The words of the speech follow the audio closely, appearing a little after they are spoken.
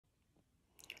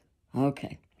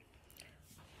Okay.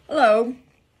 Hello.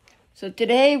 So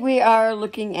today we are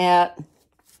looking at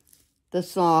the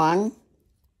song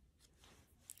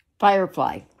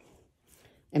Firefly.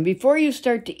 And before you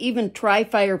start to even try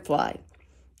Firefly,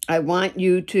 I want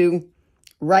you to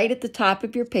write at the top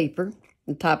of your paper,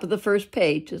 the top of the first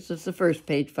page, this is the first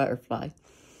page, Firefly,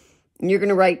 and you're going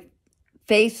to write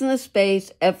face in the space,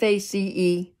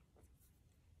 F-A-C-E,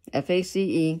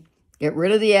 F-A-C-E, get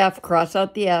rid of the F, cross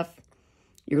out the F.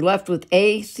 You're left with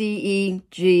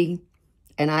A-C-E-G,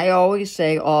 and I always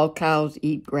say all cows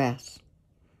eat grass.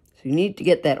 So you need to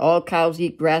get that all cows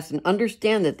eat grass and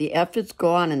understand that the F is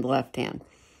gone in the left hand.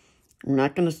 We're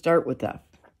not going to start with F.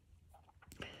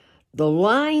 The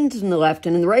lines in the left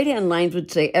hand and the right hand lines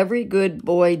would say every good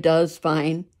boy does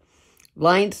fine.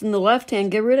 Lines in the left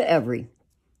hand, get rid of every.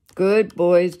 Good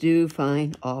boys do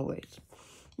fine always.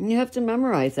 And you have to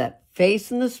memorize that.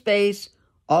 Face in the space,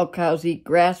 all cows eat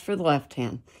grass for the left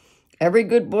hand. Every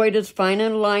good boy does fine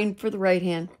in a line for the right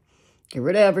hand. Get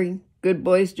rid of every. Good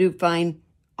boys do fine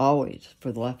always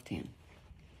for the left hand.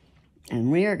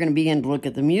 And we are going to begin to look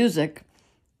at the music.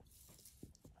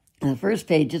 And the first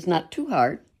page is not too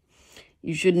hard.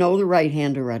 You should know the right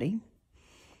hand already.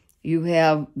 You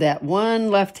have that one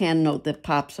left hand note that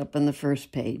pops up on the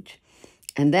first page.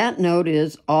 And that note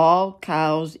is all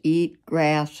cows eat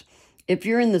grass. If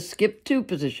you're in the skip 2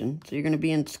 position, so you're going to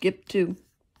be in skip 2,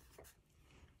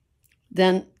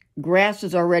 then grass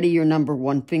is already your number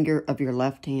 1 finger of your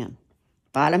left hand.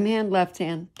 Bottom hand, left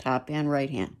hand, top hand, right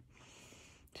hand.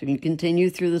 So you continue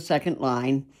through the second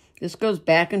line. This goes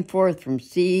back and forth from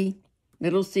C,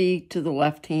 middle C, to the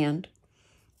left hand,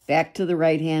 back to the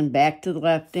right hand, back to the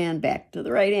left hand, back to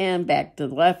the right hand, back to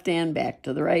the left hand, back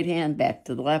to the right hand, back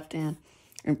to the left hand,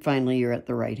 and finally you're at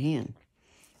the right hand.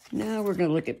 Now we're going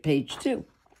to look at page 2.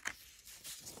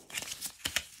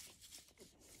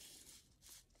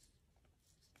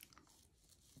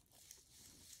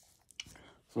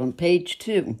 So on page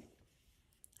 2,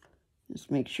 just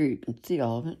make sure you can see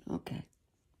all of it. Okay.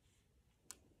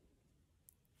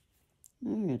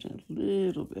 There's a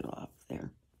little bit off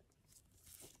there.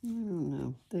 I don't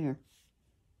know. There.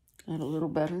 That a little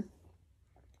better?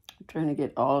 I'm trying to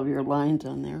get all of your lines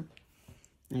on there.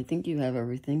 I think you have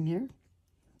everything here.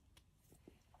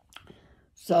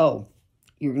 So,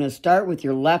 you're going to start with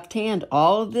your left hand.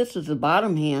 All of this is the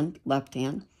bottom hand, left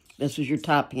hand. This is your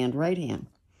top hand, right hand.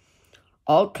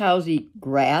 All cows eat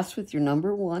grass with your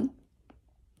number 1.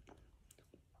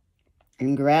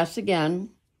 And grass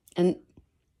again. And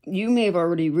you may have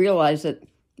already realized that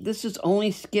this is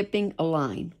only skipping a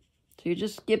line. So you're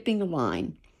just skipping a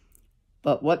line.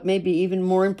 But what may be even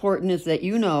more important is that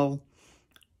you know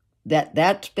that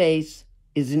that space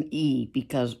is an E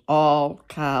because all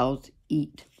cows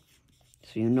eat.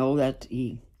 So you know that's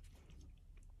E.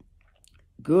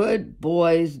 Good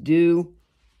boys do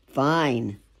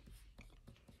fine.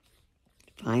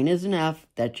 Fine is an F.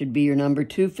 That should be your number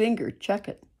 2 finger. Check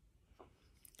it.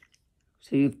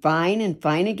 So you fine and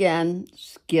fine again.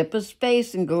 Skip a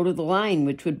space and go to the line,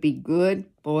 which would be good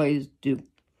boys do.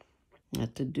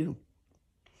 That's a do.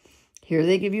 Here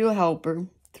they give you a helper.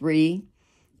 3.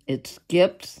 It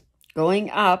skips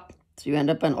going up. So you end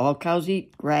up on all cows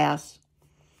eat grass.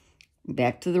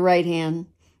 Back to the right hand.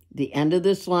 The end of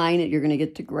this line, you're going to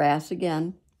get to grass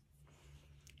again.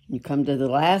 You come to the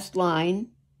last line.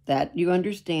 That you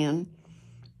understand.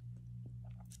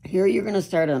 Here you're going to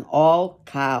start on all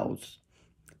cows.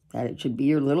 That it should be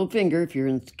your little finger if you're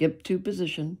in skip 2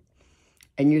 position.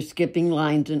 And you're skipping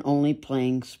lines and only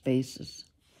playing spaces.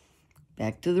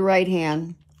 Back to the right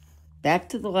hand. Back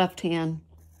to the left hand.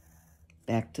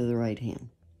 Back to the right hand.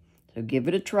 So give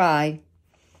it a try.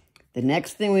 The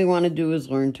next thing we want to do is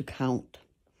learn to count.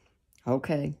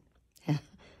 Okay.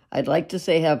 I'd like to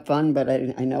say have fun, but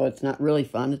I know it's not really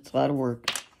fun. It's a lot of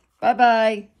work.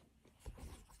 Bye-bye.